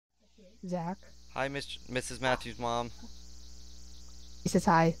Zach. Hi, Mrs. Matthews' mom. He says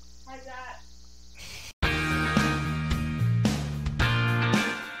hi. Hi, Zach.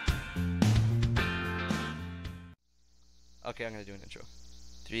 Okay, I'm gonna do an intro.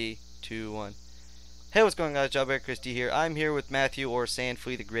 3, 2, 1. Hey, what's going on, guys? Jailbreak Christie here. I'm here with Matthew, or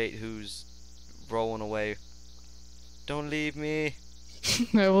Sandflea the Great, who's rolling away. Don't leave me.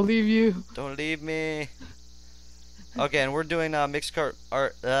 I will leave you. Don't leave me. Okay, and we're doing mixed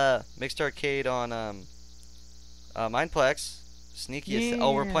arcade on Mindplex.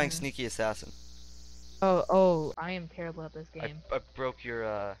 Oh, we're playing Sneaky Assassin. Oh, I am terrible at this game. I broke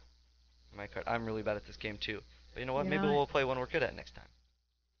your my card. I'm really bad at this game too. But you know what? You Maybe know we'll play one we're good at next time.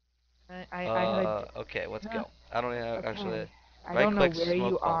 Okay, let's go. I don't actually. I don't know Right-click where you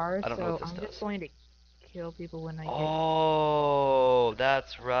smoke bomb. are, I don't know so what this I'm does. just going to kill people when I get. Oh,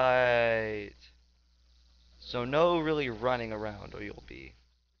 that's right. So no really running around, or you'll be.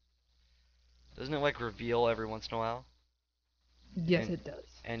 Doesn't it like reveal every once in a while? Yes, it does.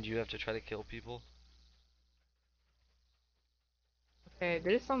 And you have to try to kill people. Okay,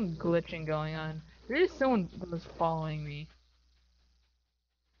 there's some glitching going on. There's someone that was following me.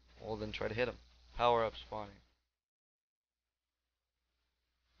 Well, then try to hit him. Power up spawning.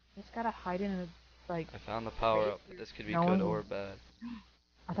 Just gotta hide in a like. I found the power up, but this could be No good one- or bad.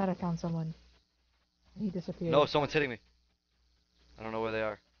 I thought I found someone. He disappeared. No, someone's hitting me. I don't know where they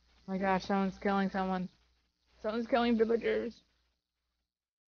are. Oh my gosh, someone's killing someone. Someone's killing villagers.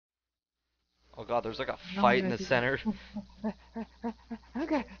 Oh god, there's like a No, fight in I'm the gonna center.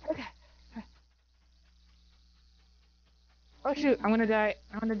 Okay. Oh shoot, I'm gonna die.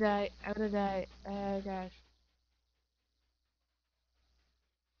 I'm gonna die. Oh gosh.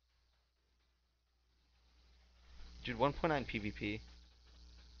 Dude, 1.9 PvP.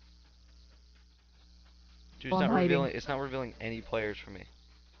 Dude, Well, I'm hiding. it's not revealing any players for me.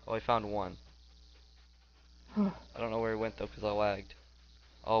 Oh, I found one. I don't know where he went though, because I lagged.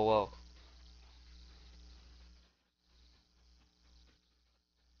 Oh, whoa.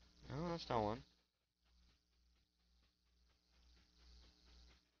 No, that's not one.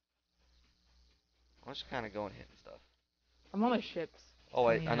 I'm just kind of going hitting stuff. I'm on the ships. Oh,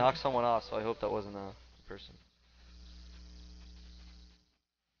 I knocked someone off, so I hope that wasn't a person.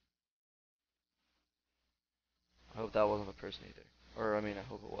 I hope that wasn't a person either. Or, I mean, I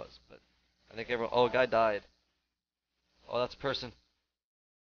hope it was, but I think everyone. Oh, a guy died. Oh, that's a person.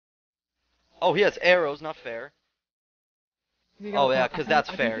 Oh, he has arrows, not fair. Oh, yeah, because that's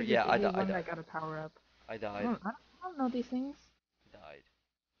fair. Yeah, I died. I got a power up. I I died. don't know these things. Died.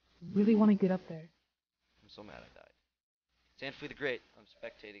 Really want to get up there. I'm so mad I died. Sandflea the Great, I'm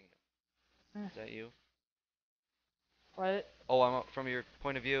spectating you. Is that you? What? Oh, I'm up from your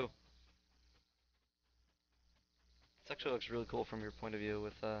point of view. This actually looks really cool from your point of view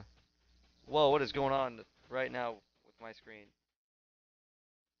with, Whoa, what is going on right now with my screen?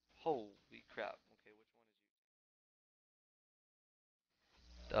 Holy crap. Okay, which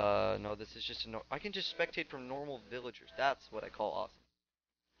one is you? No, this is just I can just spectate from normal villagers. That's what I call awesome.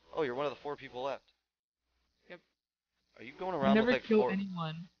 Oh, you're one of the 4 people left. Yep. Are you going around with like 4? Never kill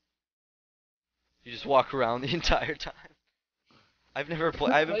anyone. You just walk around the entire time. I haven't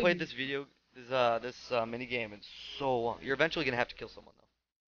played this mini game in so long. You're eventually gonna have to kill someone though.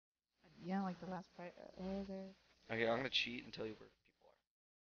 Yeah, like the last fight. There. Okay, I'm gonna cheat and tell you where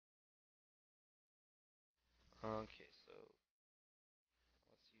people are. Okay, so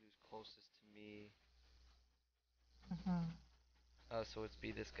let's see who's closest to me. So it's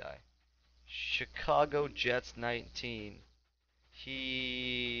be this guy. Chicago Jets 19.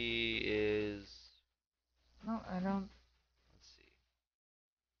 He is. No, I don't. Let's see.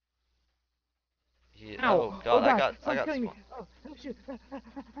 He. Ow! Oh god, I got killing me. spawned. Oh shoot!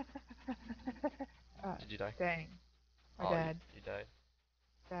 Did you die? Dang. I Oh, died. You died.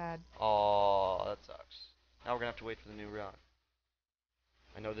 Bad. Oh, that sucks. Now we're gonna have to wait for the new round.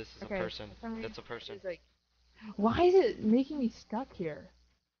 I know this is Okay, a person. for some That's a reason, person. it's like, why is it making me stuck here?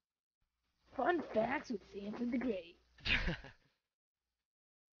 Fun facts with Santa the Great.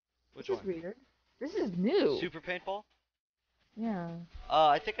 Which This one? is weird. This is new. Super paintball? Yeah.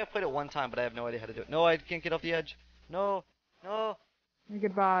 I think I played it one time, but I have no idea how to do it. No, I can't get off the edge. No, no.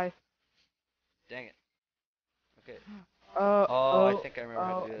 Goodbye. Dang it. Okay. Oh, I think I remember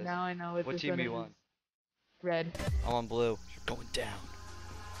how to do this. now I know What team are you on? Red. I'm on blue. You're going down.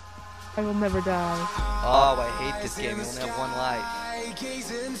 I will never die. Oh, I hate this game. You only have one life.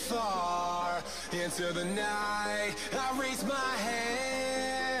 Gazing far into the night, I raise my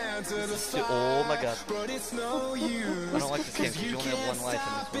hand Dude, oh my god. I don't like this game because you only have one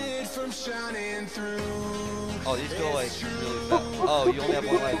life in this one. Oh, these go like really fast. Oh, you only have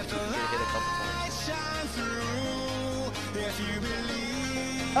one life, so you can get hit a couple times.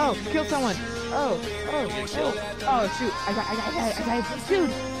 Oh, kill someone. Oh. You get killed? Oh, shoot. I got it. Dude,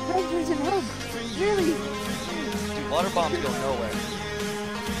 that person help. Really? Dude, water bombs go nowhere.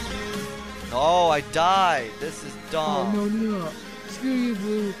 No, I died. This is dumb. Oh, no. Screw you,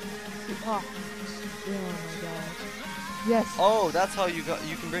 Blue. Oh my gosh. Yes. Oh, that's how you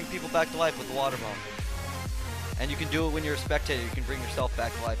can bring people back to life with the water bomb. And you can do it when you're a spectator. You can bring yourself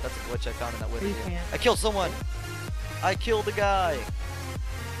back to life. That's a glitch I found in that wither You game. can't. I killed someone. I killed a guy.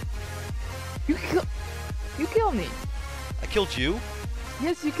 You killed me. I killed you?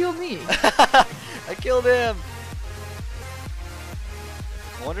 Yes, you killed me. I killed him.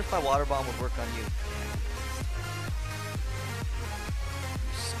 I wonder if my water bomb would work on you.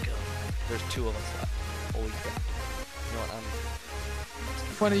 You scum. There's two of us left. Holy crap. You know what?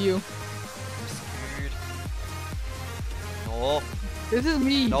 One of you. I'm scared. No. This is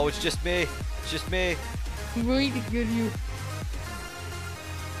me. No, it's just me. It's just me. I'm going to kill you.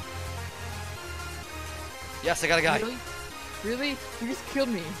 Yes, I got a guy. Really? You just killed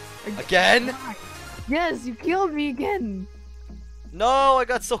me. Again? Yes, you killed me again. No, I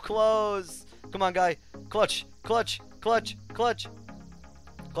got so close. Come on, guy. Clutch, clutch, clutch, clutch.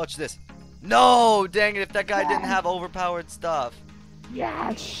 Clutch this. No, dang it, if that guy didn't have overpowered stuff.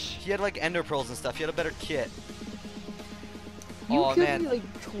 Yes. He had like ender pearls and stuff. He had a better kit. You Oh, killed man. me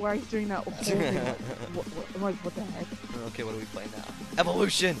like twice during that whole thing. What the heck? Okay, what do we play now?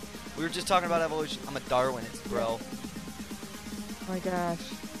 Evolution. We were just talking about evolution. I'm a Darwinist, bro. Oh my gosh.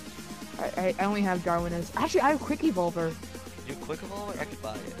 I only have Darwinist. Actually, I have Quick Evolver. You quick evolver? I could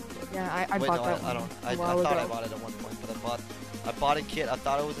buy it. Yeah, I Wait, bought no, that I one. don't. I a while thought I ago. bought it at one point, but I bought a kit. I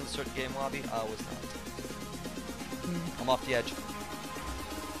thought it was in certain game lobby. I was not. I'm off the edge.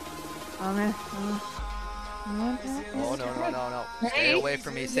 Oh man. Oh no. Stay Hey. away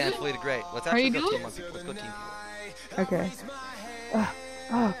from me, Sandfleet the Great. Let's How you actually go doing? team on people. Let's go team people. Okay.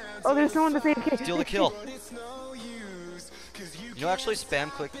 Oh, there's someone to save. Okay. Steal the kill. You know, actually spam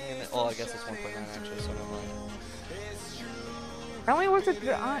clicking in the, oh, I guess it's 1.9 actually, so never mind. I only works at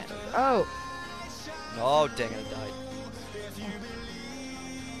the oh. No, dang it, I died.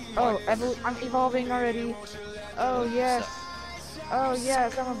 Oh, I'm evolving already. Oh yes. Oh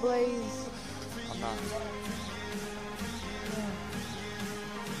yes, I'm a blaze. I'm not.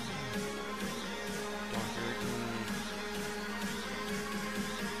 Don't hurt me.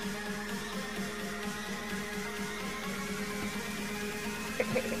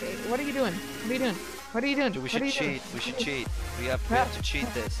 What are you doing? What are you doing? What are you doing? Dude, we What are should you doing? cheat. We should cheat. We have to cheat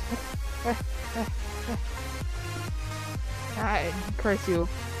this. I curse you.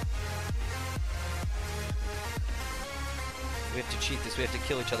 We have to cheat this. We have to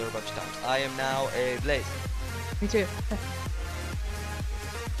kill each other a bunch of times. I am now a blaze. Me too.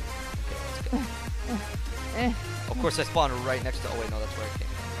 Okay, let's go. Of course, I spawned right next to. Oh wait, no, that's where I came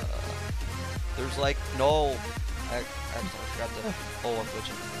from. There's like no. I accidentally forgot to. Oh, I'm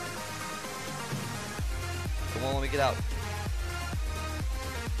glitching. It won't let me get out.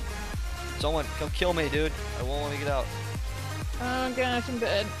 Someone, come kill me, dude. I won't let me get out. Oh gosh, I'm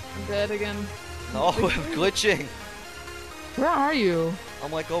dead. I'm dead again. No, I'm glitching. Where are you?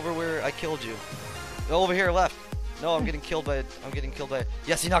 I'm like over where I killed you. No, over here, left. No, I'm getting killed by.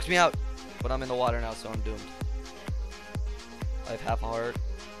 Yes, he knocked me out. But I'm in the water now, so I'm doomed. I have half a heart.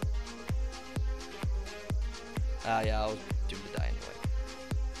 Ah, yeah, I was doomed to die anyway.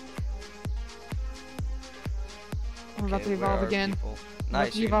 I'm about to where evolve are again. people? I'm about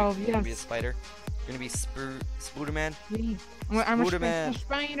Nice. to You're evolve, gonna be a yes. spider. You're gonna be Spooderman. I'm a Spider-Man.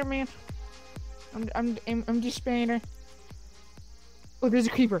 Spider-Man. I'm just Spider. Oh, there's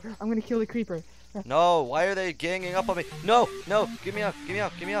a creeper. I'm gonna kill the creeper. No, why are they ganging up on me? No, get me out,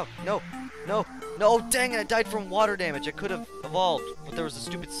 no, dang it, I died from water damage. I could have evolved, but there was a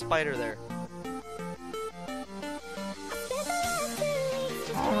stupid spider there.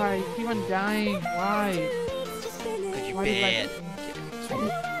 Ah, you keep on dying. Why? Cause you Why does bad.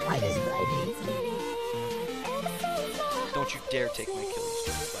 Why does it Don't you dare take my kill, you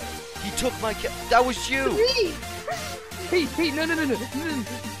stupid spider. He took my kill. That was you! Hey, no. I'm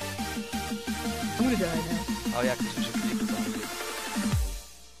gonna die now. Oh yeah, because there's a creeper behind you.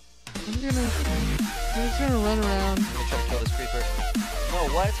 I'm just gonna run around. I'm gonna try to kill this creeper. No,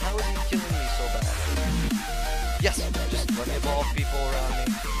 what? How is he killing me so bad? Yes! Just let me evolve people around me.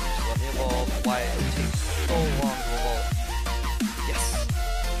 Just let me evolve. Why it takes so long to evolve. Yes!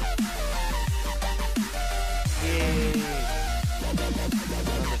 Yay! Number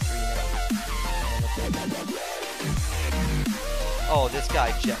 3 this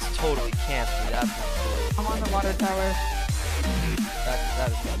guy just totally cancelled me. That's not I'm on the water tower. that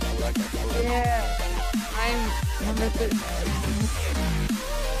is not cool. That guy's totally. Yeah. I'm number 6.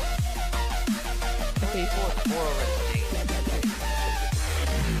 Okay, 4. 4 already.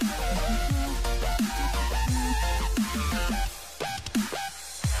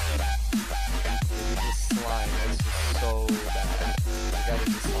 This slime is just so bad. I got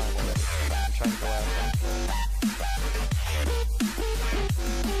into slime already. I'm trying to go out of control.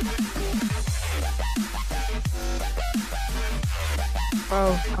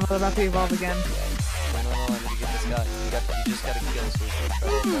 Oh, I'm about to evolve again. No, I need to get this guy. You just gotta kill so we can try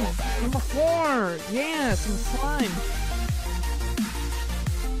to evolve. Number 4! Yeah, some slime.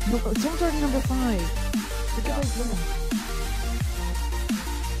 No, someone's already number 5. Look at those women.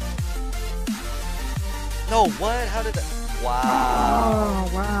 No, what? How did that? Wow.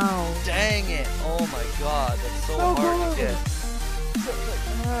 Oh, wow. Dang it. Oh my god. That's so So hard to get.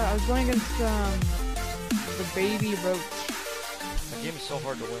 I was going against, the baby roach. That game is so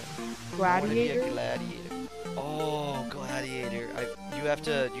hard to win. Gladiator? I wanna be a gladiator. Oh, gladiator.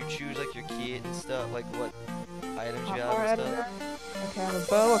 You choose like your kit and stuff, like what items you have and stuff. Okay, I have a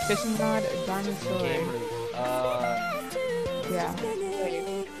bow, a fishing rod, a diamond sword. Game root. Yeah.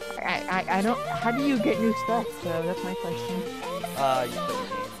 Wait. I don't. How do you get new stuff? So that's my question. You play the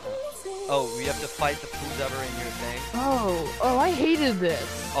game. Oh, we have to fight the Poozaber in your thing. Oh, I hated this.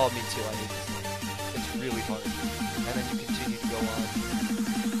 Oh, me too. I hate this thing. It's really hard. And then you continue to go on.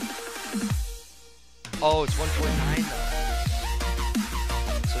 Oh, it's 1.9 though.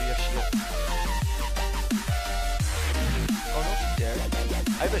 So you have shield. Oh, no, you dare.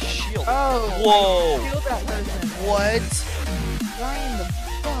 I have a shield. Oh. Whoa. Kill that person. What? Why in the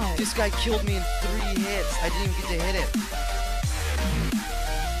fuck? This guy killed me in 3 hits. I didn't even get to hit him.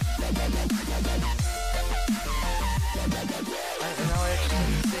 And now I actually have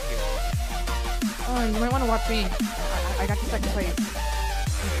to sit here. Oh, you might want to watch me. I got to second place.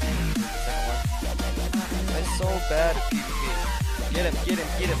 I'm so bad at PvP. Get him. Dude,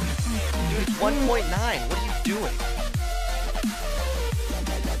 it's 1.9. What are you doing?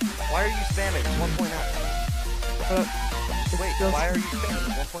 Why are you spamming? It's 1.9. Wait, why are you spamming?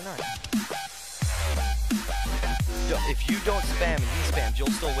 It's 1.9. If you don't spam and he spams, you'll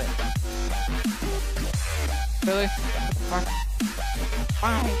still win. Really? What the fuck?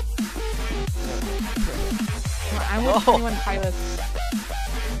 Why? I'm with 21 pilots.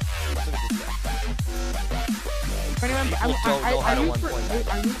 Look at this guy. 21. People don't know how to 1.9.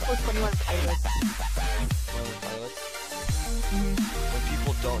 I root for 21 pilots. 21 pilots? When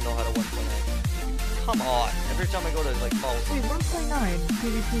people don't know how to 1.9. Come on. Every time I go to like follow. Wait, 1.9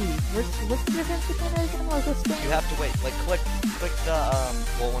 PvP. What's the difference between those and like this game? You have to wait. Like click the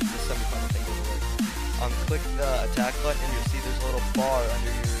well once the semifinal thing goes away. Click the attack button and you'll see there's a little bar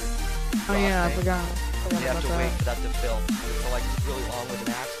under your Oh yeah, I thing. forgot. And you have to wait for that to fill. And it's like really long with an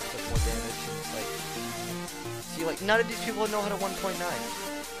axe, it's like more damage and it's like see like none of these people know how to 1.9.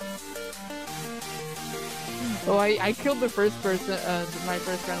 Oh, I killed the first person, my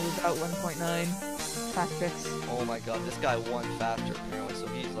first round without 1.9 tactics. Oh my god, this guy won faster apparently, so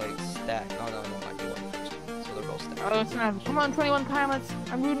he's like stacked. No, I do won first. So they're both stacked. Oh snap, come on 21 pilots,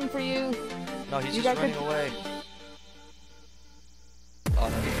 I'm rooting for you. No, he's You just got running good- away. Oh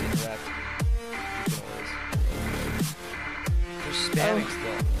no, he's interact. They're spamming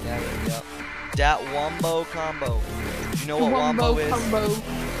still. Yeah. Dat Wombo combo. Do you know what Wombo is? Combo.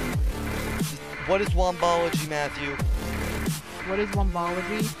 What is Wombology, Matthew? What is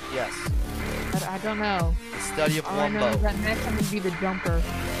wombology? Yes. I don't know. The study of All I know Wombo. is that next I'm gonna be the jumper.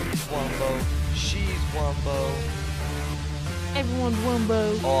 He's Wombo. She's Wombo. Everyone's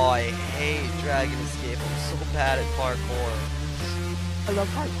wombo. Oh, I hate Dragon Escape. I'm so bad at parkour. I love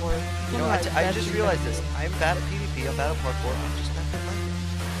parkour. You know, I just realized this. I'm bad at PvP. I'm bad at parkour. I'm just not good at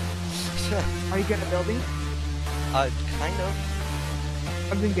it. Are you good at building? Kind of.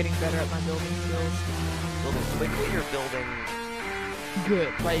 I've been getting better at my building skills. Building quickly or building Good,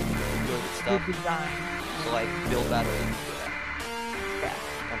 like good stuff? good design. So like build better and do that.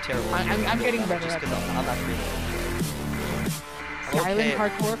 Yeah. I'm terrible. I'm getting better just at because I'm not good at it. I'm Skyland okay.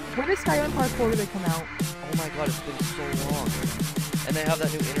 parkour. When is Skyland parkour gonna come out? Oh my god, it's been so long. And they have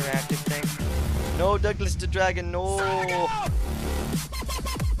that new interactive thing. No, Douglas the Dragon, no.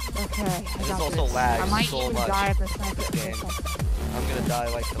 Okay, I It's got also this. lagged I might so even much, die at the this second. game. I'm gonna die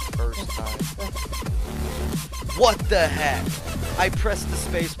like the first time. What the heck? I pressed the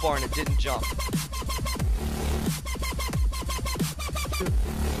space bar and it didn't jump.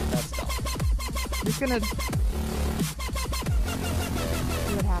 That's dumb. Just gonna see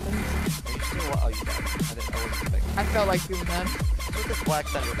what happens. Are you still? Oh, you died. I wasn't expecting. I felt like doing that. What's with this black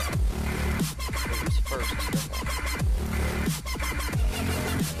thunder guy? Wait, who's first? Let's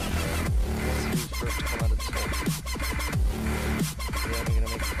see who's first to come out of this hole. Yeah, I'm gonna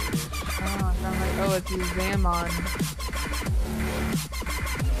make it through here. Oh, it's Zamon.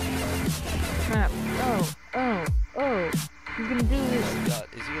 Crap. Oh. He's gonna do Oh this. my god,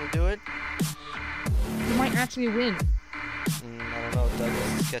 is he gonna do it? He might actually win. I don't know,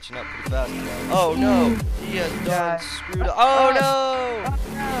 Douglas is catching up pretty fast. Oh no! He has done screwed up. Oh no!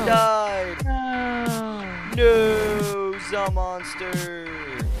 He died! No. No! Zamonster!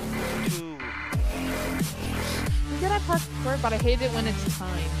 2. You get at parkour, but I hate it when it's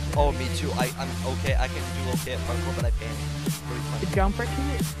timed. Oh, me too. I'm okay. I can do okay at parkour, but I panic. The jumper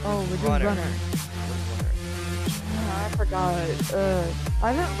kit? Oh, we're doing runner. Oh, I forgot.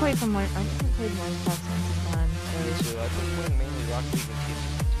 I haven't played Minecraft since then. Me too. I've been playing mainly Rocket League and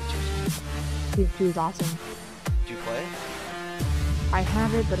TF2 is awesome. Do you play? I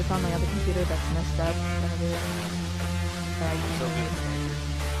have it, but it's on my other computer that's messed up. So good.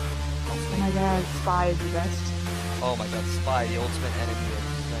 Oh my god, Spy is the best. Oh my god, Spy, the ultimate enemy of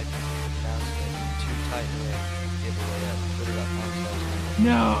Sniper. Announcement. Too tight in the giveaway at twitter.com/.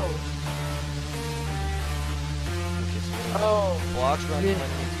 No! Oh. Blocks run when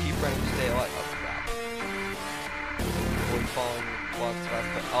enemies keep running to stay alive. Oh crap. Avoid falling blocks fast.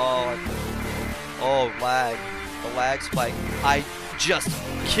 Oh, lag. The lag spike. I just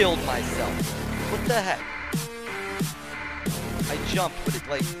killed myself. What the heck? I jumped, but it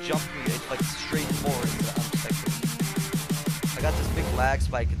like jumped me. It's like straight forward. I'm just like, I got this big lag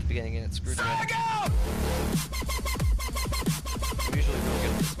spike at the beginning and it screwed me up. I'm usually real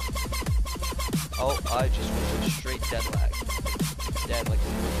good at this. Oh, I just went to a straight dead lag. Dead like.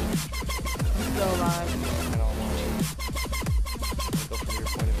 So alive. I know I'm watching. Go from your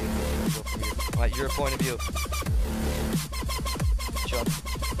point of view. Go from your. Alright, your point of view. Jump.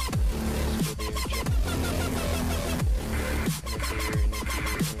 Just go there, jump. And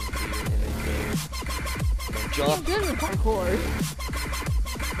then there, jump. I'm good with parkour.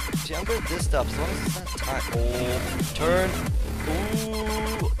 See, I'm good at this stuff as long as it's not time. Oh, turn.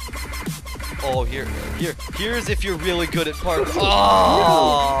 Ooh. Oh, here's if you're really good at parkour.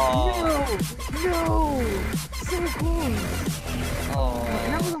 Oh! No! So close! Oh.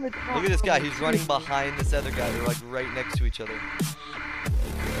 And I was on the top. Look at this guy. He's running behind this other guy. They're like right next to each other.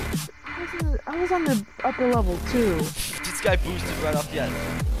 I was on the upper level too. This guy boosted right off the end.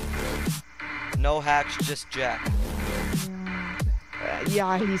 No hacks, just Jack.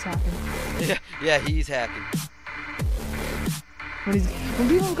 Yeah, he's hacking. Yeah, he's hacking. When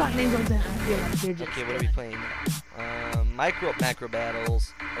people got names like that, I feel like they're just. Okay, what are we playing now? Macro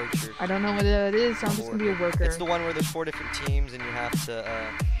battles, Archer. I don't know what it is, so I'm just gonna be a worker. It's the one where there's 4 different teams and you have to.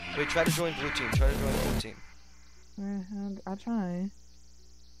 Wait, try to join blue team. Try to join blue team. I'll try.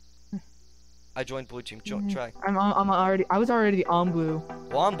 I joined blue team. Try. I was already on blue.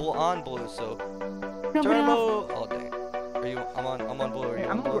 Well, I'm on blue, so. Turbo. Oh dang. Are you? I'm on blue. Are you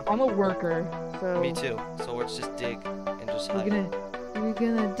on blue? I'm a worker. So. Me too. So let's just dig and just hide. We're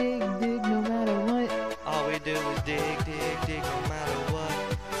gonna dig no matter what. All we do is dig no matter what.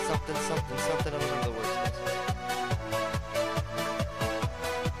 Something. I don't remember the words.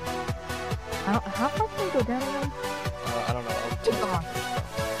 How far can we go down again? I don't know.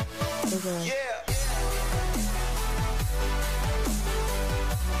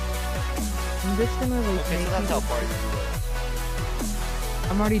 I'm just gonna like. Okay, so that's how far you can go.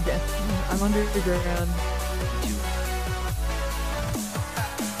 I'm already dead. I'm under the ground.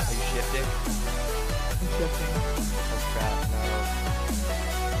 Are you shifting? I'm shifting. Oh crap, no.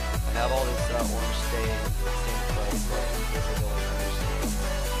 I have all this orange stay in the same place, but I guess I don't understand.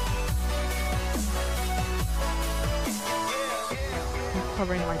 I'm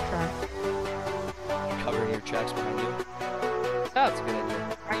covering my track. Covering your tracks behind you? That's a good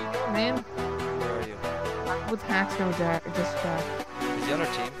idea. How you doing, man? Where are you? With hacks no jack, just track. Is he on our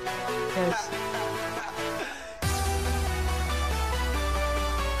team? Yes.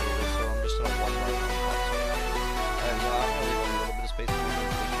 So I'm just gonna one more. And I'm gonna leave a little bit of space for you to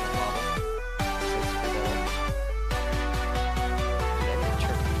push your model. So let's figure that out. Dude, I need to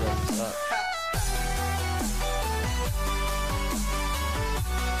turn this up.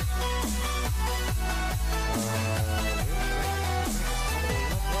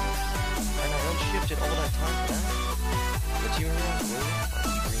 And I unshifted all that time for that. But you remember blue?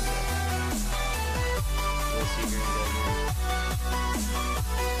 Let's see green guy here.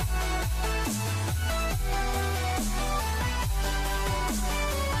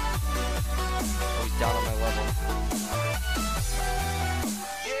 Oh, he's down on my level.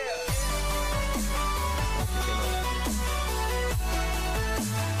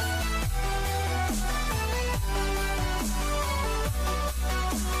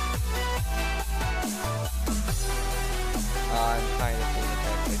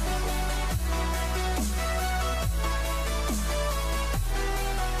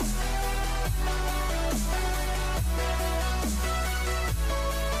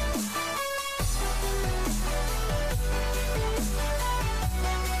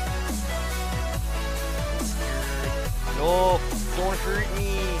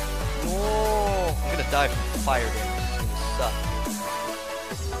 die from fire damage. It's gonna suck.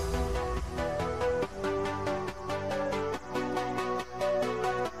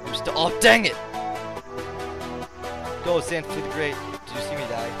 I'm still. Oh, dang it! Go, Sanfleet the Great. Did you see me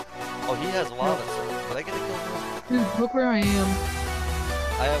die? Oh, he has lava, so did I get a kill for him? Dude, look where I am.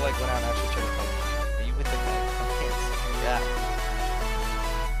 I like went out and actually tried to fight. Are you with the guy? I can't see. Yeah.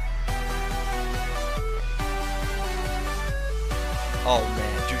 Oh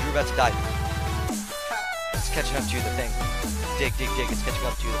man, dude, you're about to die. It's catching up to you, the thing. Dig, dig, dig. It's catching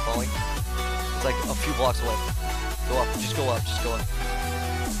up to you, the falling. It's like a few blocks away. Go up, just go up, just go up.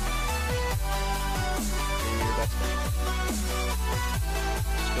 You're about to die.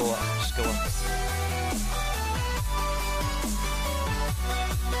 Just go up, just go up.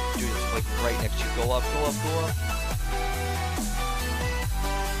 Dude, it's like right next to you. Go up, go up, go up.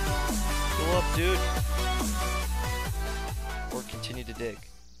 Go up, dude. Or continue to dig.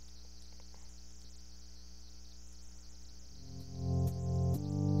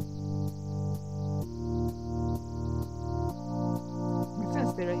 I'm just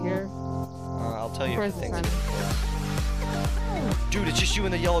gonna stay right here. I'll tell you if Where's the the thing's sun? Dude, it's just you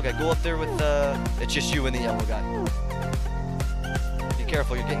and the yellow guy. Go up there with it's just you and the yellow guy. Be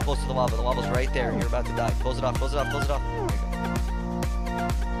careful, you're getting close to the lava. The lava's right there. You're about to die. Close it off, close it off, close it off. There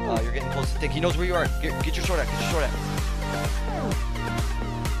you go. You're getting close to the thing. He knows where you are. Get your sword out, get your sword out.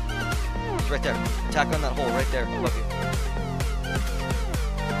 He's right there. Attack on that hole right there above you.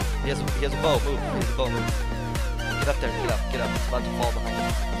 He has a bow. Move. He has a bow. Move. Get up there. Get up. Get up. It's about to fall behind you.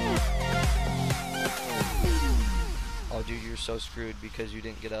 Oh, dude, you're so screwed because you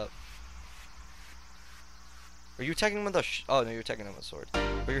didn't get up. Are you attacking him with a oh, no, you're attacking him with a sword.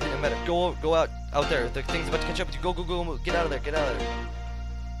 Or you're hitting him at it. Go out there. The thing's about to catch up with you. Go, go, go. Move. Get out of there. Get out of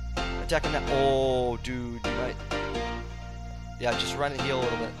there. Attack him that. Oh, dude, you might. Yeah, just run and heal a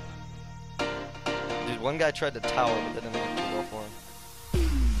little bit. Dude, one guy tried to tower, but that didn't work too well for him.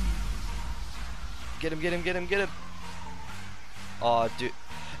 Get him, get him, get him, get him. Oh, dude.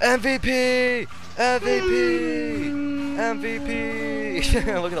 MVP! MVP! MVP!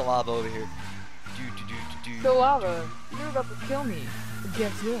 Look at the lava over here. The lava. You were about to kill me. But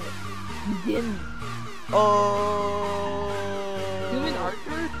guess what? You didn't. Oh! Human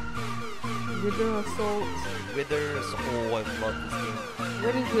Archer? Wither Assault. Withers. Oh, I love this game.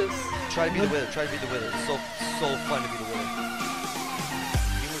 What is this? Try to be the Wither. Try to be the Wither. It's so fun to be the Wither.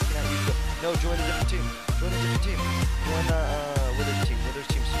 Humans cannot use the. No, join a different team. Join a different team. Join the Wither's team. Wither's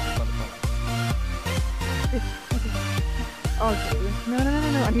team's super fun to play. Oh, no.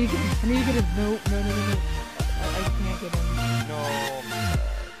 I need to get him. No. I can't get him. No, I'm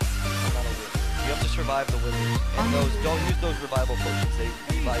not a Wither. You have to survive the Withers. And those, don't use those revival potions. They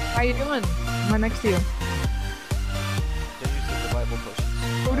revive. How you doing? Am I next to you? Don't use the revival potions.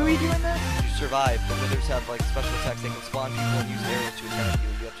 What do we do in this? You survive. The Withers have like special attacks. They can spawn people and use arrows to attack you.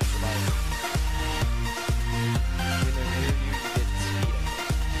 You have to survive. When they're near you, you get speed.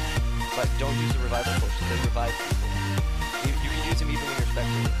 But don't use the revival potions. They revive people. You can use them even when you're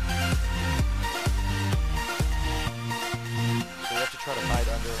spectating. So you have to try to hide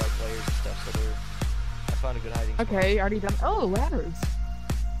under like layers and stuff. So I found a good hiding spot. Okay, already done. Oh, ladders.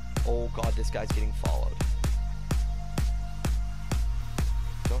 Oh god, this guy's getting followed.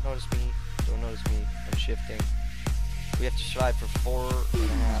 Don't notice me. Don't notice me. I'm shifting. We have to survive for 4.5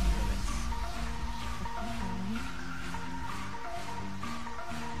 minutes.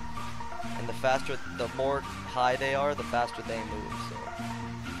 And the more high they are, the faster they move. So,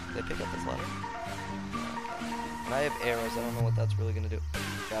 did they pick up this ladder? Okay. And I have arrows. I don't know what that's really gonna do.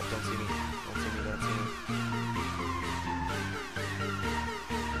 Crap! Don't see me. Don't see me. Don't see me.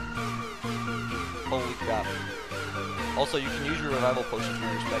 Holy crap! Also, you can use your revival potions when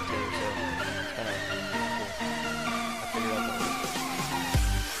you're spectator, so it's kind of cool. I figured out that.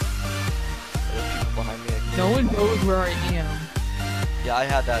 Are there people behind me? No one knows where I am. Yeah, I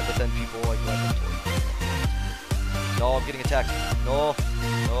had that, but then people like went up towards me. No, I'm getting attacked. No,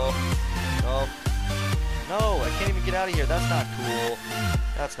 I can't even get out of here. That's not cool.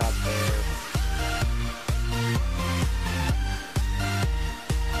 That's not fair.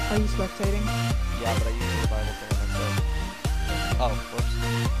 Are you spectating? Yeah, but I used the revival thing on myself. Oh, whoops.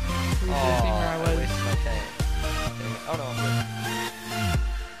 Were you Oh, where I I was? wasted my thing. Dang it. Oh no, I'm good.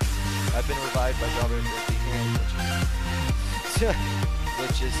 I've been revived by Strawberry 50 and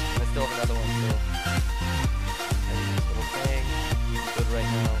witches. I still have another one, so I need this little thing. Good right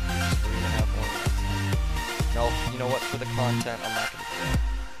now. Just 3.5 more minutes. No, you know what? For the content, I'm not gonna do that.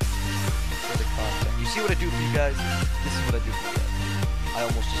 For the content. You see what I do for you guys? This is what I do for you guys. I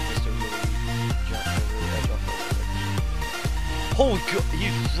almost just missed a really jump over. I jumped over. Holy god,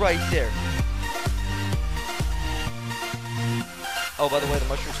 he's right there. Oh, by the way, the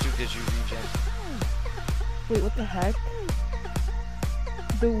mushroom stew gives you regen. Wait, what the heck?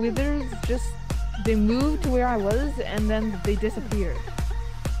 The withers just... They moved to where I was, and then they disappeared.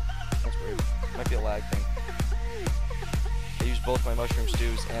 That's weird. Might be a lag thing. I used both my mushroom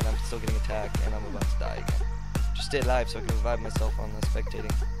stews, and I'm still getting attacked, and I'm about to die again. Just stay alive so I can revive myself on the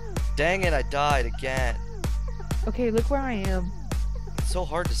spectating. Dang it, I died again. Okay, look where I am. It's so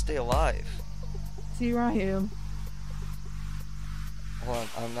hard to stay alive. See where I am. Hold on,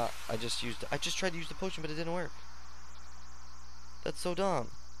 I'm not. I just tried to use the potion, but it didn't work. That's so dumb.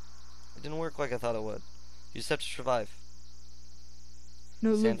 It didn't work like I thought it would. You just have to survive.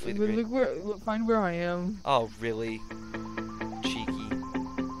 No, Look where. Find where I am. Oh, really? Cheeky.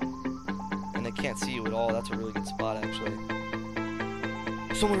 And they can't see you at all. That's a really good spot, actually.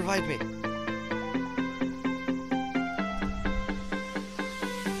 Someone revived me.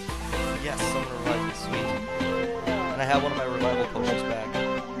 Yes, someone revived me. Sweet. And I have one of my revival potions back. I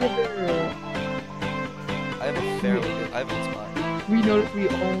have a good spot. We noticed we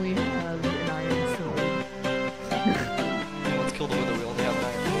only have an iron sword. Okay, let's kill the wither. We only have an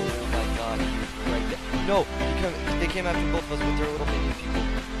iron sword. Oh my god, he's right there. No! They came after both of us with their little minion people.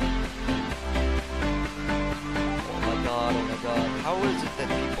 Oh my god, oh my god. How is it that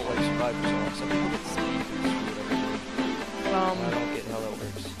people like survive for so long? Some people get speed boosts or whatever. I don't get how that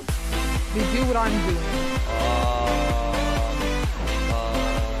works. They do what I'm doing.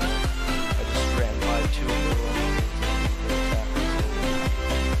 I just ran by two of the little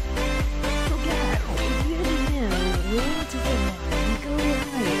So guys, if you didn't know, willing to survive, go where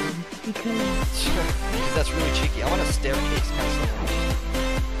I am, because that's really cheeky. I want a staircase kind of thing.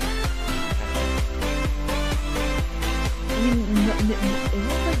 I mean, it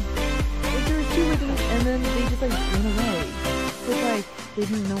looks like there were two of these, and then they just like went away. So it's like they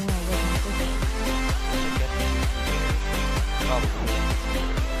didn't know where I was in the first place. Probably.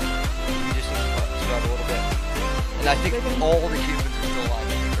 We just need to survive a little bit. And I think all the humans are still alive,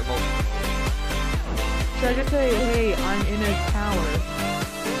 or most of them. Should I just say, hey, I'm in a tower?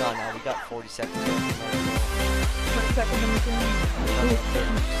 No, we got 40 seconds left. 20 seconds in the game.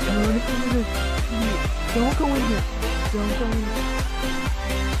 Don't go in here. Don't go in here.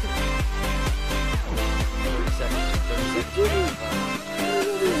 30 seconds.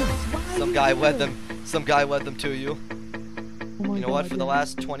 Some guy led them to you. Oh You know what? For the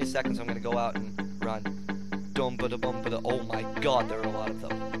last 20 seconds, I'm gonna go out and run. Dum ba da bum ba da. Oh my god, there are a lot of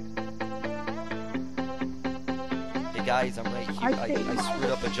them. Hey guys, I'm right here. I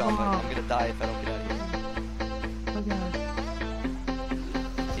screwed up a jump. I'm gonna die if I don't get out of here. Okay.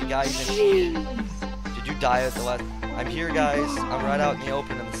 Hey guys, did you die at the last? I'm here, guys. I'm right out in the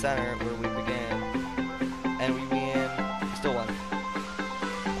open in the center where we began, and we win. We still won.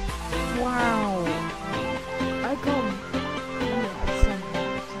 Wow. I come.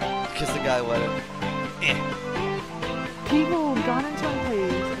 Because the guy let it. People got into my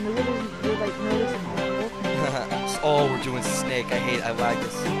place and they were like noticing me. Oh, we're doing Snake. I like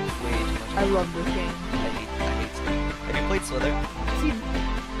this way too much. I love this game. I hate Snake. Have you played Slither? See,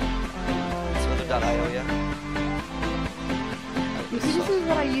 Slither.io, yeah? you see, this is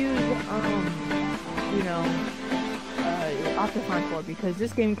what I use, you know, Optifine for, because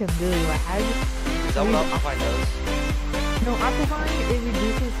this game can really lag. Is that what Optifine does? No, Optifine, it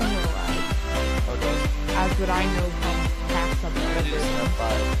reduces some of the lag. Oh, it does? As what I know from past I'm gonna do this in F5.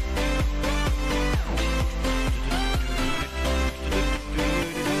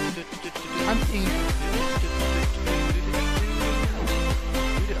 I'm seeing.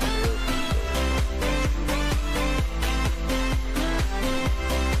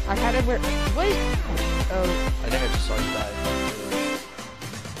 I had it where. Wait! Oh. I think I just saw you die.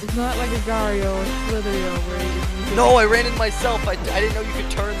 It's not like a Gario or Slitherio where you can. No, I ran in myself. I didn't know you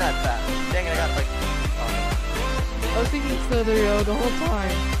could turn that fast. Dang it, I got like. I was thinking Slitherio the whole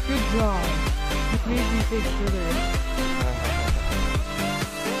time. Good job. You made me think Slitherio.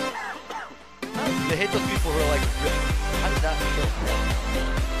 I hate those people who are like, how did that kill me?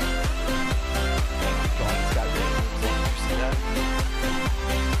 God, this guy really moves. Did you see that?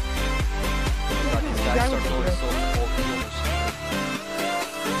 God, these guys start going so full.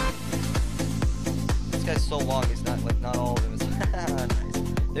 This guy's so long, he's not all of them is nice.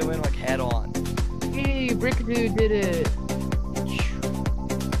 They went like head on. Hey, Brick Dude did it.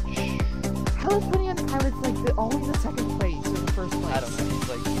 How is putting on the pilots like always the second place in the first place? I don't know. He's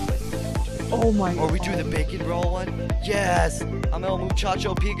like oh my god. Or we do the bacon roll one? Yes! I'm El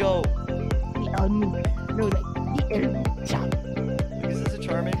Muchacho Pigo! No, like the El Muchacho. Is this a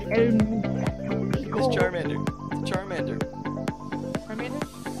Charmander? El Muchacho Pigo. It's Charmander. It's a Charmander. Charmander?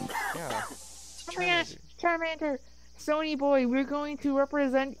 Yeah. It's a Oh my gosh, Charmander. Charmander. Sony boy, we're going to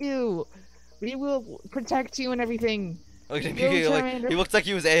represent you. We will protect you and everything. Look at him, Go, like, Charmander. he looks like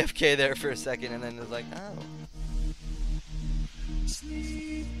he was AFK there for a second, and then was like, oh.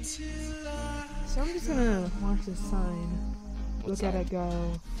 So I'm just gonna watch this sign. What Look sign? at it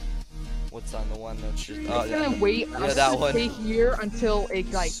go. What's on the one that's just? I'm Oh just yeah. gonna wait. Yeah, I'm just that gonna one. stay here until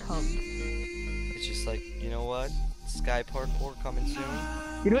it like comes. It's just like, you know what? Sky parkour coming soon.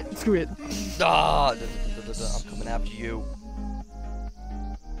 You know what? Screw it. Ah, I'm coming after you.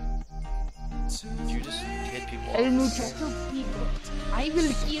 Did you just hit people El off? muchacho pico. I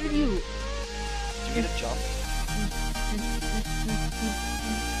will kill you. Did you get a jump?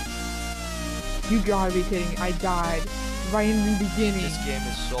 You gotta be kidding. I died right in the beginning. This game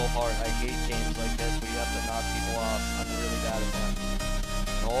is so hard. I hate games like this where you have to knock people off. I'm really bad at that.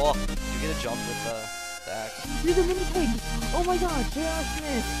 Oh, did you get a jump with the axe? There's a mini pig. Oh my god, J.R.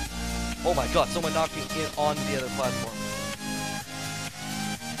 Smith. Oh my god, someone knocked me in on the other platform.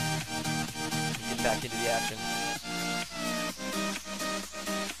 Get back into the action.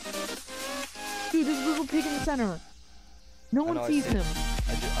 Dude, there's a little pig in the center. No one know, I sees see. him.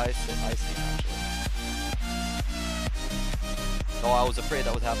 I see him actually. Oh, I was afraid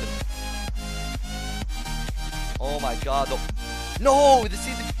that would happen. Oh my god, no!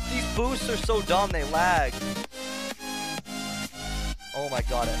 These boosts are so dumb, they lag. Oh my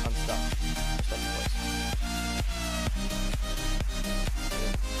god, I'm stuck. I'm stuck in place.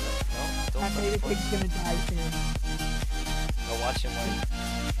 No, don't I stuck say in the place. pig's gonna die soon. No, watch him like,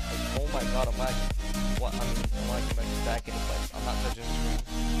 oh my god, I'm lagging. What? I'm lagging back into place. I'm not touching the screen.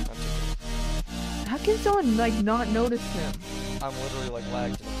 I'm touching it. How can someone like not notice him? I'm literally like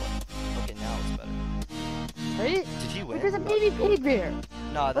lagged into place. Okay, now it's better. Right? Did he win? But there's a baby pig there.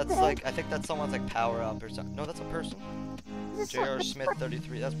 No, that's the like, I think that's someone's like power up or something. No, that's a person. This is J.R. so- Smith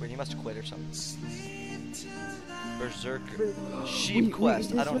 33. That's weird. He must have quit or something. Berserker. Wait, Sheep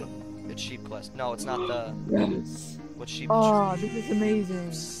Quest. is I this don't know. It's Sheep Quest. No, it's not the. Yes. What sheep? Oh, this is amazing.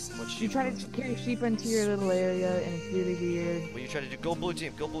 What You sheep? try to carry sheep into your little area, and it's really weird. What you try to do? Go blue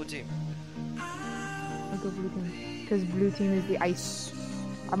team. Go blue team. I'll go blue team. Because blue team is the ice.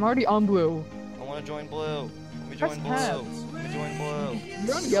 I'm already on blue. I want to join blue. Let me Press join blue. tab. Let me join blue.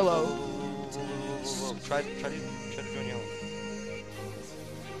 You're on yellow. Whoa. Try to join yellow.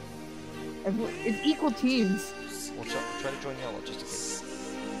 It's equal teams. Well, try to join yellow just in case.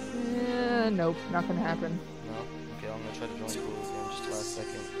 Nope, not gonna happen. No? Okay, I'm gonna try to join blue again just last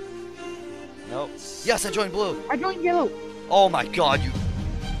second. Nope. Yes, I joined blue! I joined yellow. Oh my god, you...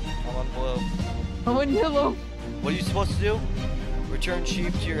 I'm on blue. I'm on yellow. What are you supposed to do? Return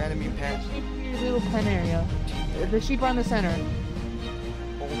sheep to your enemy pen. Sheep to your little pen area. The sheep are in the center.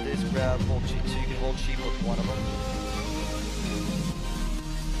 Hold this, grab, hold sheep. So you can hold sheep with one of them.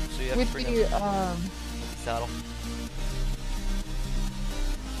 So you have With to bring the, them saddle.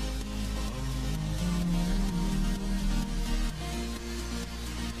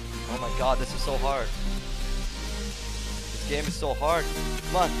 Oh my god, this is so hard. This game is so hard.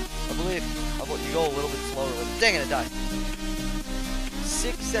 Come on, I believe. You go a little bit slower. Dang it, I died.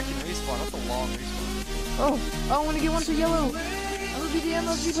 6-second respawn. That's a long respawn. Oh, I want to get one for yellow. I will be the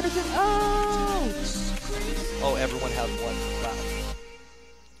MLG person. Oh! Oh, everyone has one. Wow.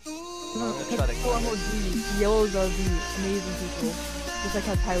 No, I'm gonna try to oh, MLG. Yellows are the amazing people. Just like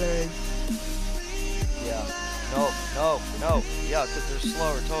how Tyler is. Yeah. No. Yeah, because they're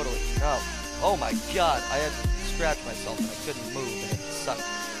slower, totally. No. Oh my god, I had to scratch myself and I couldn't move and it sucked.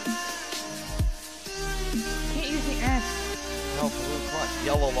 Can't use the axe. No, blue, come on.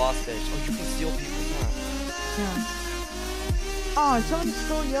 Yellow lost theirs. Oh, you can steal people's time. Yeah. Oh, someone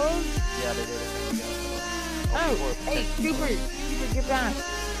stole yellows? Yeah, they did it. There we go. Oh, people are hey, protecting- Super, get back.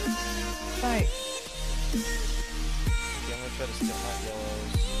 Right. Okay, I'm gonna try to steal my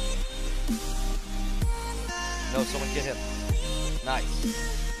yellows. No, someone get him. Nice.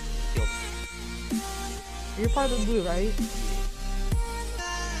 Killed him. You're part of the blue, right?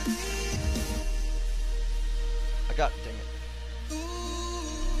 I got it, dang it.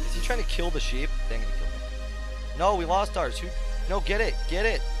 Is he trying to kill the sheep? Dang it, he killed me. No, we lost ours. No, get it.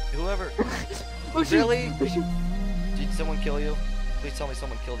 Whoever. Oh, shoot. Really? Oh, shoot. Did someone kill you? Please tell me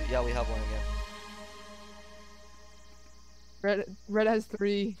someone killed you. Yeah, we have one again. Red has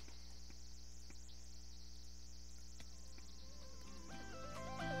 3.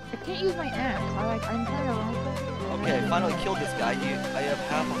 I can't use my axe. I'm kind of. Okay, finally killed this guy. I have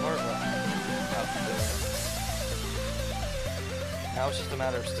half a heart left. Now it's just a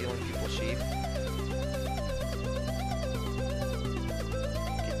matter of stealing people's sheep.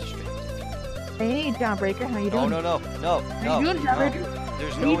 Get distracted. Hey, Jawbreaker, how you doing? No. How you doing, Jawbreaker?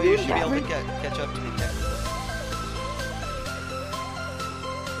 There's How no you way you doing, should be able to Jawbreaker? catch up to me technically.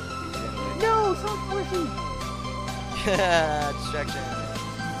 No, someone's pushing. Yeah, distraction.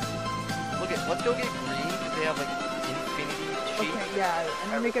 Look at, let's go get green because they have like infinity cheat. Okay, yeah,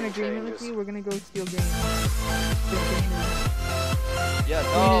 I'm gonna make an agreement with you. We're gonna go steal green. Yeah,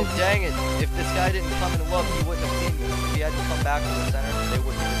 no, dang it. If this guy didn't come and look, he wouldn't have seen me. If he had to come back to the center, they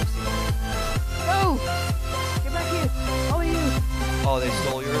wouldn't have seen me. No! Get back here! All of you! Oh, they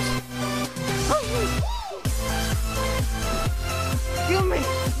stole yours? Kill me!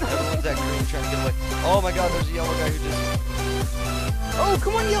 Everyone's at green trying to get away. Oh my god, there's a yellow guy who just... Oh,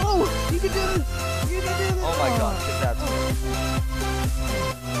 come on, yellow! You can do this! You can do this! Oh my god, because that's...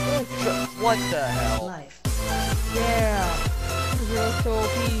 What the hell? Life. Yeah! You're so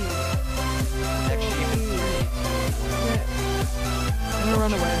OP. Actually, even 3, 2, 1. I'm gonna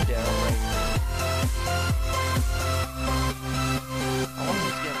run away. Down right. I want to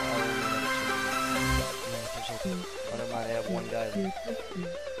just get my other. Oh, never mind, I have one guy there.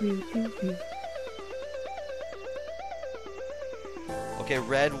 Okay,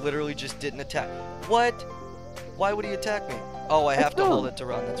 red literally just didn't attack. What? Why would he attack me? Oh, I have to hold it to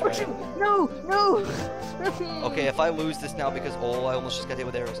run, that's right. No! No! Okay, if I lose this now because, oh, I almost just got hit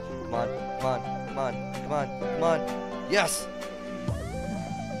with arrows. Come on, come on, come on, come on, come on. Yes!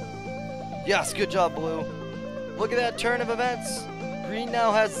 Yes, good job, blue. Look at that turn of events. Green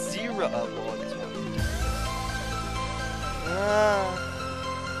now has 0. Oh, well, this one. Ah.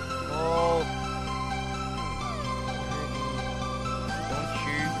 Oh. Don't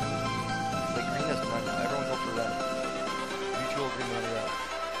shoot. Like, green has none. Everyone go for red. Mutual agreement on red.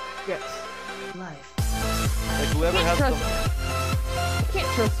 Yes. Life. Like, whoever has trust the... I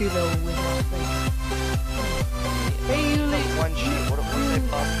can't trust you though with that thing. Hey, you That's one sheet. What if they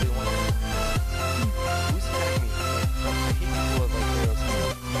possibly want to... Who's attacking me? Like, I hate people with, like, arrows.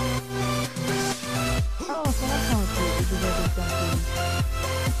 Oh, so that's how it's good. Because everything's done for you.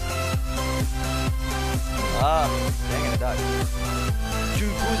 Ah, dang it, I died. Dude,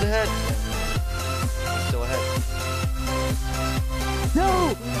 who's ahead? I'm still ahead. No!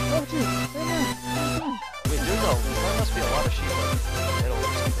 Don't you! Right now! Wait, there must be a lot of sheep in the middle or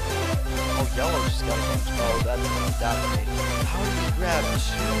something. Oh, yellow just got a bunch. Oh, that's me. How did he grab 2?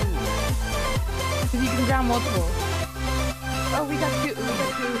 Because you can grab multiple. Oh, we got 2. We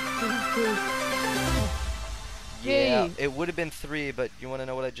got 2. Yeah, Yay. it would have been 3, but you want to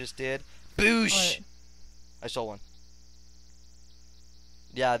know what I just did? Boosh! What? I stole 1.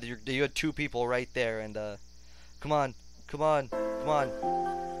 Yeah, you had 2 people right there, and come on, come on, come on.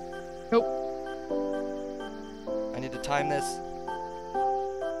 Nope. I need to time this.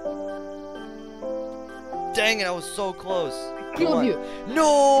 Dang it, I was so close. I killed you.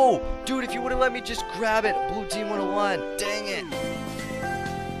 No! Dude, if you would have let me just grab it, blue team would have won. Dang it.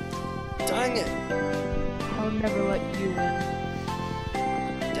 Dang it. I'll never let you win.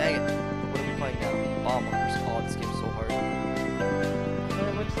 Dang it. What are we playing now? Bomb Wars. Oh, this game's so hard.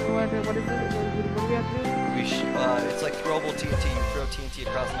 What is it? What do we have to do? It's like throwable TNT. You throw TNT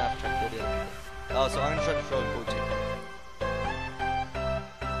across the map and try to kill the other people. Oh, so I'm gonna try to throw a blue team.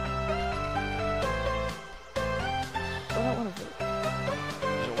 I don't want to vote.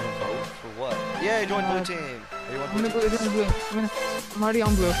 You don't want to vote? For what? Yeah, join blue team. Are you on I'm blue gonna team? go blue. I'm already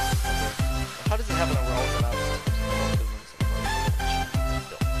on blue. How does it happen on roll and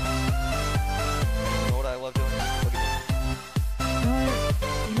you know what I love doing? Look at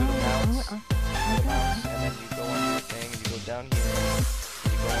this. And then you go on your thing and you go down here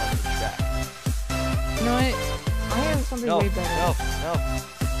and you go on the track. You know what? I have something way better. No.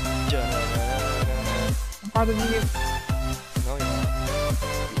 I'm probably gonna get. No, you're not.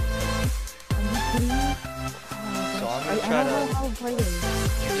 Are you kidding me? So I'm I gonna try don't know to. how to play this.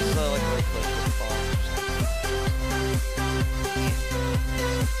 You just like right click and fall.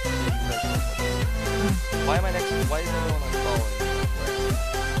 Why am I next? Why is everyone like following me?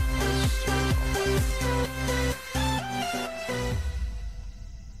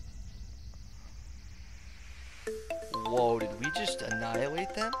 Whoa, did we just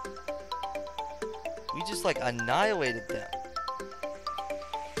annihilate them? We just like annihilated them.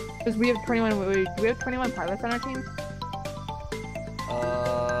 Because we have 21. Wait, do we have 21 pilots on our team?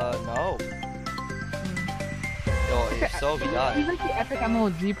 No. Oh, if so, he died. He's like the epic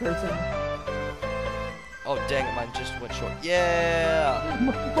MLG person. Oh, dang it, mine just went short. Yeah!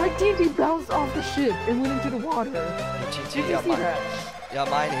 My TNT bounced off the ship and went into the water. Your Did TNT, you yeah, see mine. that? Yeah,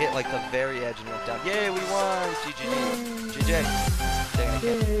 mine hit like the very edge and went down. Yay, we won! GGG. GG. Dang it, I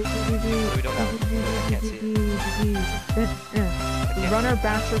can't. What do we do now? I can't see it. Runner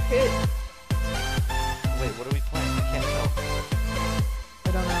Basher Pit. Wait, what are we playing? I can't tell. I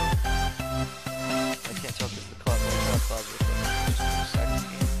don't know. I can't tell because the cloud. What's that cloud real quick? Just 2 seconds.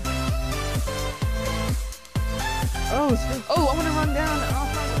 close. Oh, I want to run down.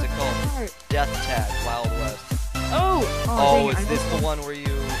 What's it called? Death Tag, Wild West. Oh! Oh, dang it, is this the one where you...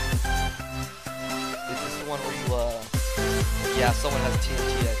 Yeah, someone has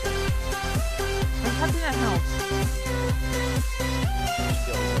TNT, I think. I'm trapped in that house.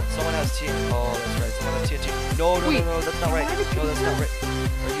 Someone has TNT. Oh, that's right. Someone has TNT. No, that's not right. No, that's not right.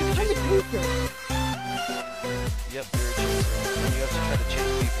 Are you the chaser? Yep, you're a chaser. And you have to try to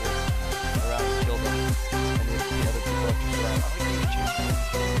chase people around and kill them. And if the other people have to surround. I like being a chaser.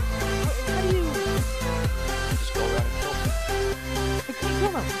 How do you... Just go around and kill them. I can't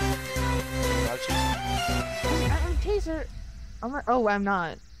kill them. You're not a chaser. I'm a chaser. Oh, I'm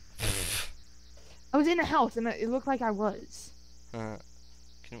not. I was in a house and it looked like I was. You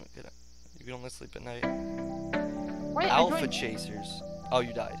can only sleep at night. Wait, Alpha chasers. Oh,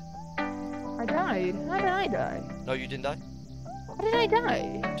 you died. I died. How did I die? No, you didn't die? How did I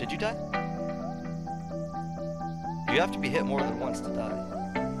die? Did you die? You have to be hit more than once to die.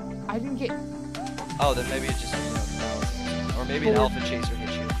 I didn't get... Oh, then maybe it just... or maybe an alpha chaser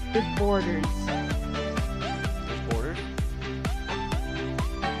hit you. There's borders. There's borders?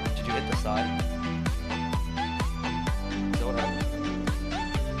 Did you hit the side? Is that what happened?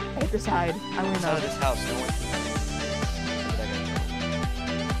 I hit the side. I went Outside up. of this house, no one can...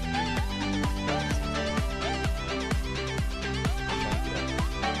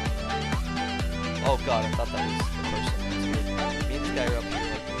 Oh god, I thought that was the person. Me and this guy are up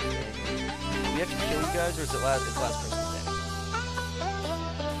here. Do we have to kill you guys, or is it last person standing?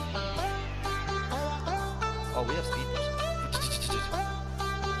 Oh, we have speed boost.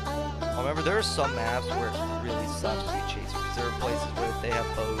 Oh, remember, there are some maps where it really sucks to be a chaser, because there are places where if they have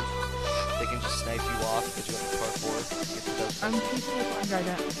bows, they can just snipe you off because you have to parkour. I'm chasing a blind guy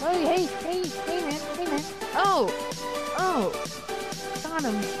down. Hey, man. Oh! Got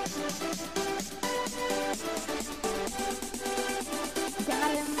him.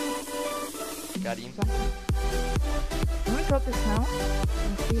 Got him. I'm gonna go up this house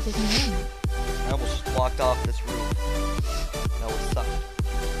and see if they can win. I almost just walked off this roof. That would suck.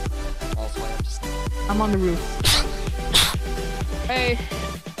 Also, I have to sneak. I'm on the roof. Hey.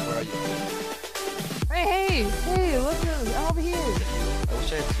 Where are you? Hey, look over here. I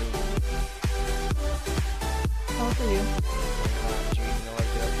wish I had zoom. How for you? Do you even know how to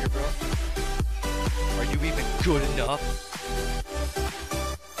get out of here, bro? Are you even good enough?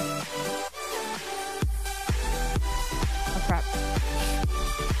 Oh crap.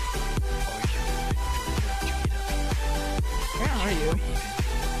 Where are you?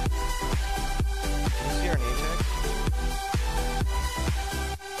 Can you see our name tag?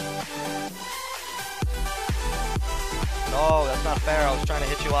 No, that's not fair. I was trying to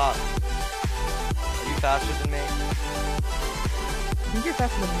hit you off. Are you faster than me? I think you're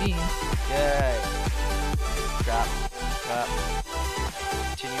faster than me. Yay. Crap.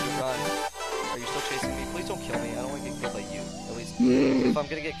 Continue to run. Are you still chasing me? Please don't kill me. I don't want to get killed by you. At least, if I'm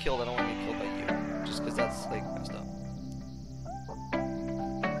gonna get killed, I don't want to get killed by you. Just because that's, like, messed up.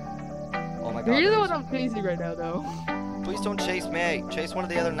 Oh my god. You're the one I'm chasing right now, though. Please don't chase me. Chase one of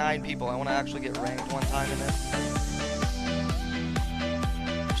the other 9 people. I want to actually get ranked one time in this.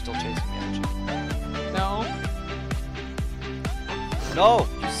 You're still chasing me, aren't you? No. No!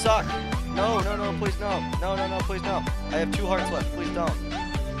 You suck! No, please no. No, please no. I have 2 hearts left. Please don't.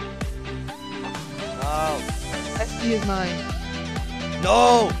 No. SD is mine.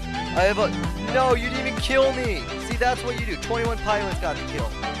 No! I have a... No, you didn't even kill me! See, that's what you do. 21 pilots got me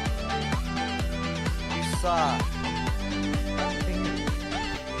killed. You suck.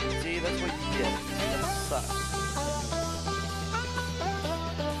 See, that's what you get. That sucks.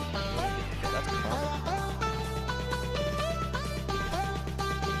 That's karma.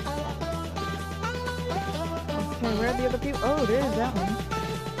 Okay, where are the other people? Oh, there's that one.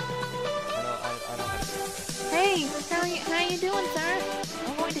 I know how to do that. Hey, how you doing, sir?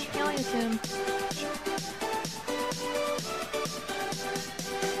 I'm going to kill you soon.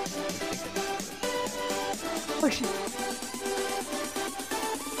 Oh shit.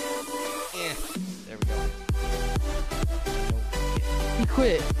 There we go. He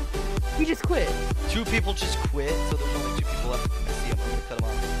quit. He just quit. 2 people just quit, so there's only 2 people left. I see him. I'm gonna cut him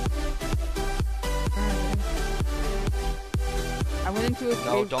off. I went into a cave.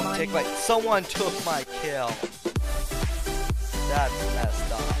 No, don't take my... Someone took my kill. That's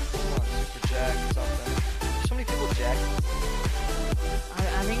messed up. Come on, Super Jack or something. There's so many people Jack.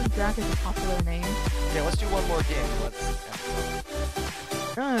 I think Jack is a popular name. Okay, let's do one more game. Let's...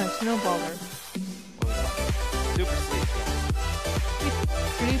 Snowballer. What was that? Super Sleep.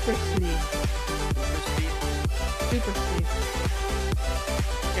 Super sleep. Super Speed. Super sleep.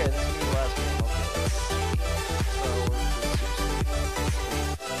 Okay, this is gonna be the last game. Okay, let's see. So, we're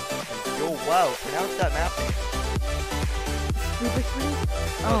Wow, pronounce that map name. Rubik's Cube?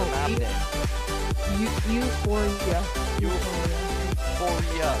 No, the map name. Euphoria.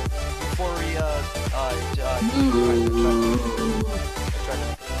 Euphoria. Euphoria.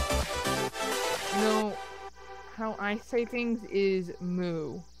 No, how I say things is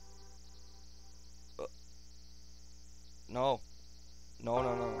moo. No. No,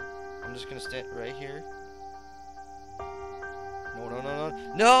 no, no. I'm just gonna stand right here. No, no, no,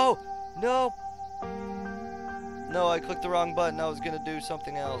 no. No! No! No, I clicked the wrong button. I was gonna do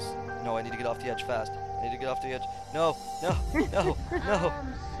something else. No, I need to get off the edge fast. I need to get off the edge. No, no, no, no.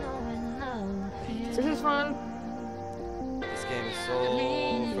 This is fun. This game is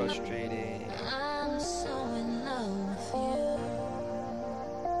so frustrating.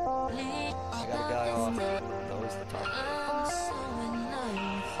 I got a guy off. That was the top.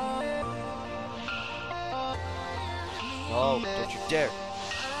 No, don't you dare.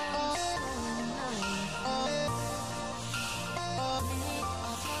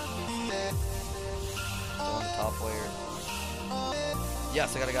 Still on the top layer.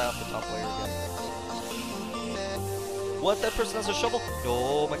 Yes, I got a guy off the top layer again. What? That person has a shovel?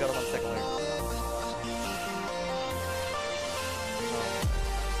 Oh my god, I'm on the second layer.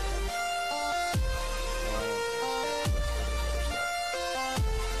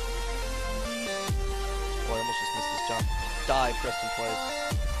 Boy, I almost just missed this jump. Die, Preston plays.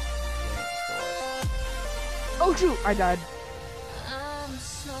 Oh shoot, I died.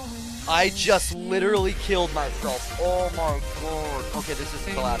 I just literally killed myself. Oh my god. Okay, this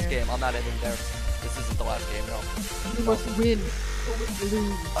isn't the last game. I'm not ending there. This isn't the last game, no. You must win.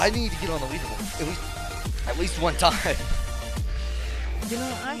 I need to get on the leaderboard. At least one time. You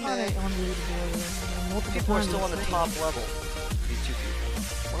know, I got it on the leaderboard multiple People are times. still on the top level. These two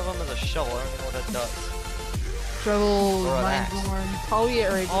people. One of them is a shovel. I don't know what that does. Shovel, Or an axe. Mindborn, probably a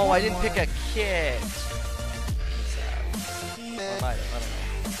Oh, I didn't pick a kit. Or might have, I don't know.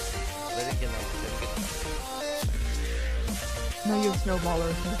 But I didn't get enough. No, you have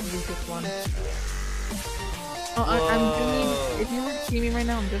snowballers. This is the weakest one. Oh, I'm doing. If you were to see me right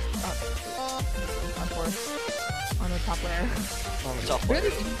now, I'm just on Foursh. On the top layer. On the top layer.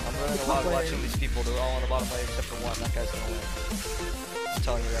 Really? I'm running a lot watching these people. They're all on the bottom layer except for one. That guy's gonna win. I'm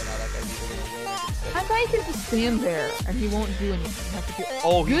telling you right now, that guy's either gonna win or get sick. I thought you could just stand there and he won't do anything. You have to do.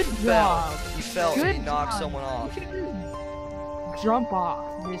 Oh, he Good fell. job. He fell Good and he knocked job. someone off. You should just jump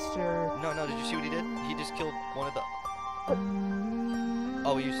off, Mister. No, no, did you see what he did? He just killed one of the...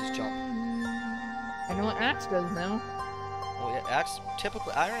 Oh, he used his jump. I know what Axe does now. Well, yeah,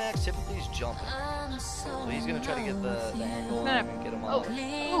 Iron Axe typically is jumping. So he's gonna try to get the angle and get him off.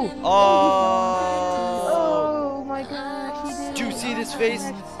 Oh my gosh, he did. Do you see this face?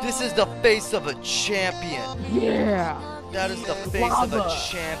 This is the face of a champion. Yeah. That is the face of a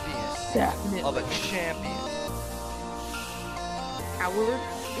champion. Definitely. Of a champion. Coward.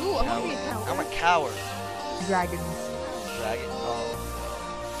 Ooh, I'm gonna be a coward. I'm a coward. Dragons. Dragon. Oh.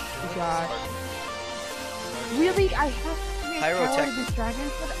 God. Really? I have to be a Pyrotech- coward against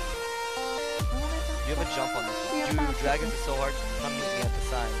dragons? But You have a jump on this one. Dude, dragons is so hard. Come meet me at the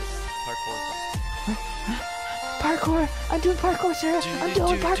sign. This is parkour. Parkour! I'm doing parkour, sir! I'm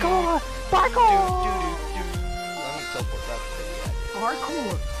doing parkour! I'm Parkour! gonna teleport back to the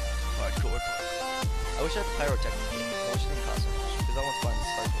Parkour! Parkour. I wish I had the pyrotechnic game. I wish it didn't cost so much. Because I want to find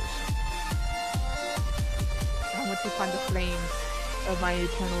this parkour. I want to find the flames of my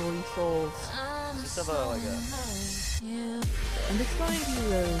eternal souls. Just have a, like a... I'm just going to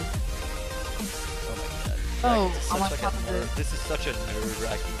Oh my god. Oh, This is I'm on such top like of a it. this is such a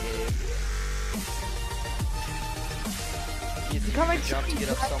nerve-wracking game. He has to Come do and the jump to get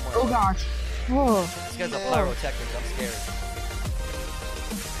up somewhere. Oh gosh. Whoa. This guy's a pyrotechnic. I'm scared.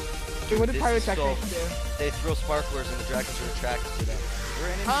 Dude, what This did is pyrotechnics do? They throw sparklers and the dragons are attracted to them. Is there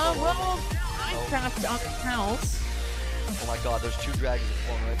any Well, I'm trapped on this house. Oh my god, there's two dragons that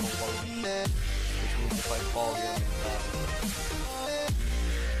form right below me. Which means if I fall here, I'm gonna die.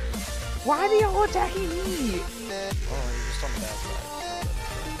 Why are they all attacking me? Oh, you're just on the bad side.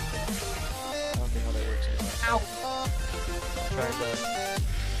 I don't think how that works anymore. Ow. I'm trying to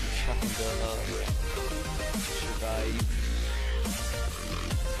survive.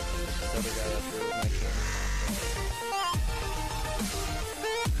 There's this other guy up here with my camera.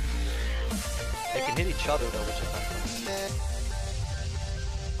 They can hit each other though, which I find funny.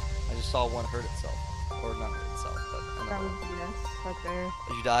 I just saw one hurt itself. Or not hurt itself, but I That don't was yes, right there.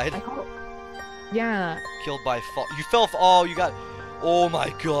 know. You died? Yeah. Killed by fall. You fell. Oh, you got. Oh my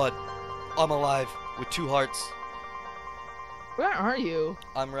god. I'm alive with 2 hearts. Where are you?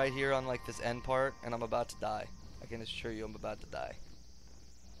 I'm right here on like this end part, and I'm about to die. I can assure you, I'm about to die.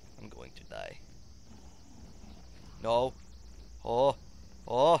 I'm going to die. No. Oh.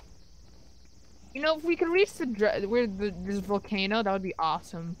 Oh. You know, if we could reach this volcano, that would be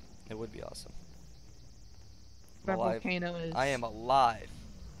awesome. It would be awesome. That Alive. volcano is. I am alive.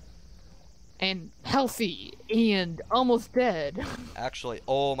 And healthy and almost dead. Actually,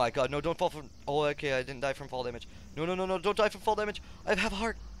 oh my god, no, don't fall from. Oh, okay, I didn't die from fall damage. No, no, no, no, don't die from fall damage. I have a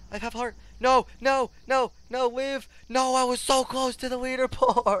heart. I have heart. No, no, no, no, live. No, I was so close to the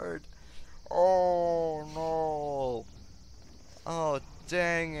leaderboard. Oh no. Oh,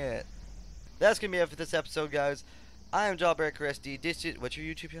 dang it. That's gonna be it for this episode, guys. I am Jawbreaker SD. What's your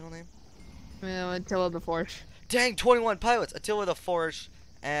YouTube channel name? Attila the Foursh. Dang, 21 pilots. Attila the Foursh.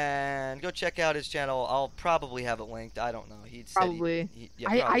 And go check out his channel. I'll probably have it linked. I don't know. He said Probably. Yeah,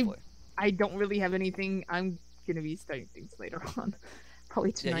 probably. I don't really have anything. I'm gonna be starting things later on.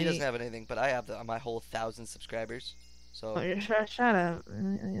 Probably tonight. Yeah, he doesn't have anything, but I have my whole 1,000 subscribers. So. Oh, shut up. You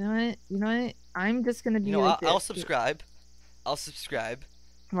know what? You know what? I'm just gonna be. I'll subscribe. I'll subscribe.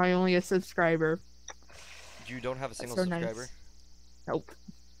 Am I only a subscriber? You don't have a single so subscriber? Nice. Nope.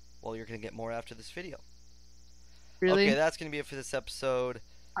 Well, you're gonna get more after this video. Really? Okay, that's gonna be it for this episode.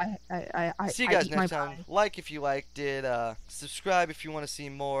 I see you guys next time. Like if you liked it. Subscribe if you want to see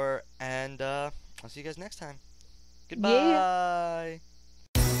more. And I'll see you guys next time. Goodbye. Yeah.